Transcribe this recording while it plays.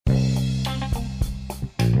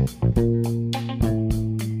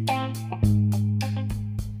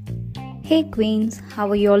Hey queens, how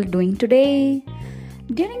are you all doing today?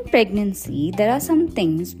 During pregnancy, there are some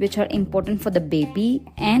things which are important for the baby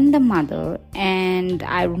and the mother, and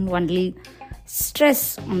I don't only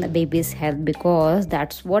stress on the baby's health because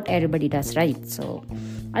that's what everybody does, right? So,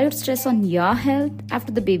 I would stress on your health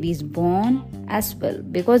after the baby is born as well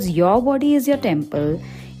because your body is your temple.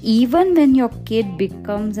 Even when your kid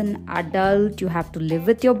becomes an adult, you have to live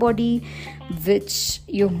with your body, which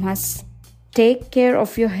you must take care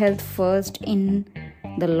of your health first in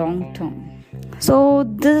the long term. So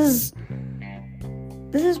this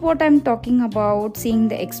is what I'm talking about, seeing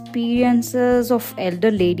the experiences of elder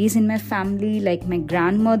ladies in my family. Like my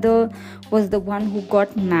grandmother was the one who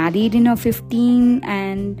got married in her 15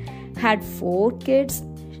 and had 4 kids.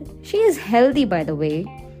 She is healthy, by the way,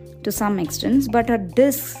 to some extent, but her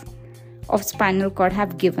discs of spinal cord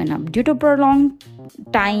have given up due to prolonged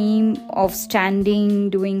time of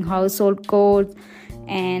standing, doing household chores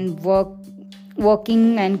and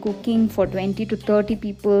working and cooking for 20 to 30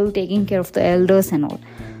 people, taking care of the elders and all.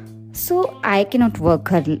 So I cannot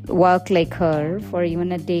work like her for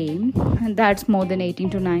even a day. That's more than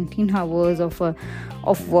 18 to 19 hours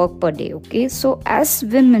of work per day. Okay, so as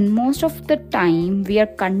women, most of the time we are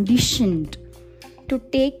conditioned to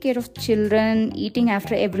take care of children. Eating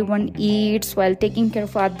after everyone eats while taking care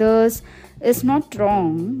of others is not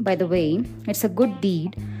wrong, by the way. It's a good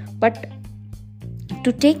deed. But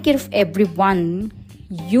to take care of everyone,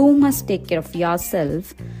 you must take care of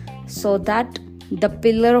yourself so that the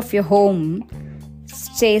pillar of your home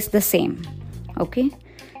stays the same. Okay?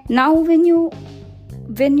 Now when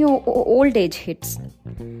your old age hits,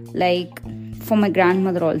 like for my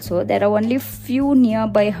grandmother also, there are only few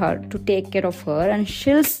nearby her to take care of her, and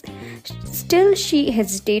still she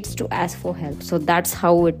hesitates to ask for help. So that's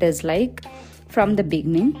how it is like from the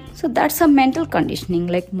beginning. So that's a mental conditioning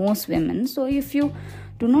like most women. So if you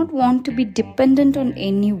do not want to be dependent on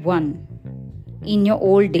anyone in your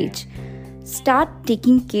old age, start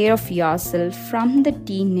taking care of yourself from the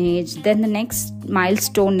teenage. Then the next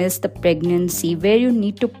milestone is the pregnancy, where you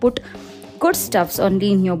need to put good stuffs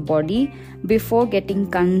only in your body before getting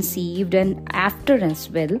conceived and after as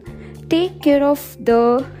well. Take care of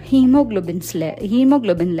the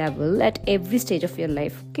hemoglobin level at every stage of your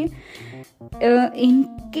life. Okay, in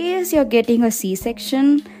case you're getting a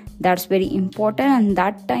C-section, that's very important, and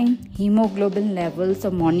that time hemoglobin levels are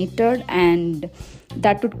monitored, and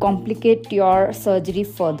that would complicate your surgery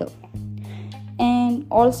further. And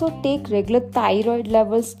also take regular thyroid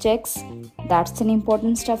levels checks. That's an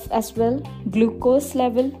important stuff as well. Glucose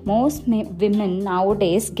level. Most women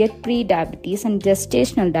nowadays get pre-diabetes and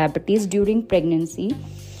gestational diabetes during pregnancy.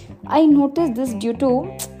 I noticed this due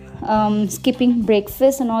to skipping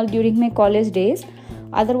breakfast and all during my college days.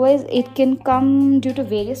 Otherwise, it can come due to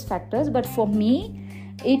various factors. But for me,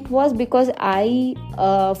 it was because I,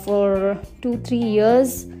 for 2-3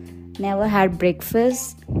 years, never had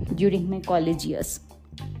breakfast during my college years.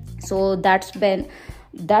 So that's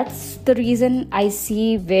the reason I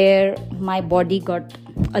see where my body got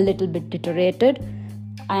a little bit deteriorated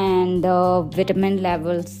and vitamin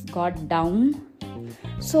levels got down.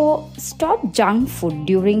 So stop junk food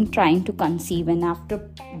during trying to conceive and after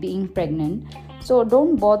being pregnant. So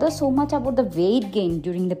don't bother so much about the weight gain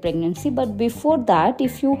during the pregnancy, but before that,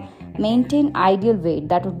 if you maintain ideal weight,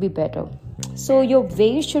 that would be better. So your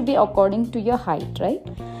weight should be according to your height, right?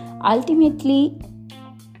 Ultimately,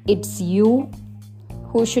 it's you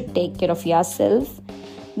who should take care of yourself.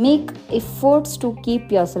 Make efforts to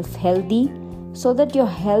keep yourself healthy so that your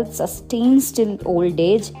health sustains till old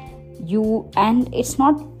age. And it's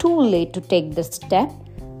not too late to take this step.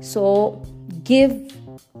 So give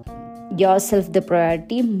yourself the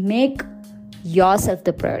priority. Make yourself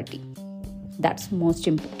the priority. That's most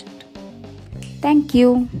important. Thank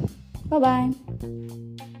you. Bye-bye.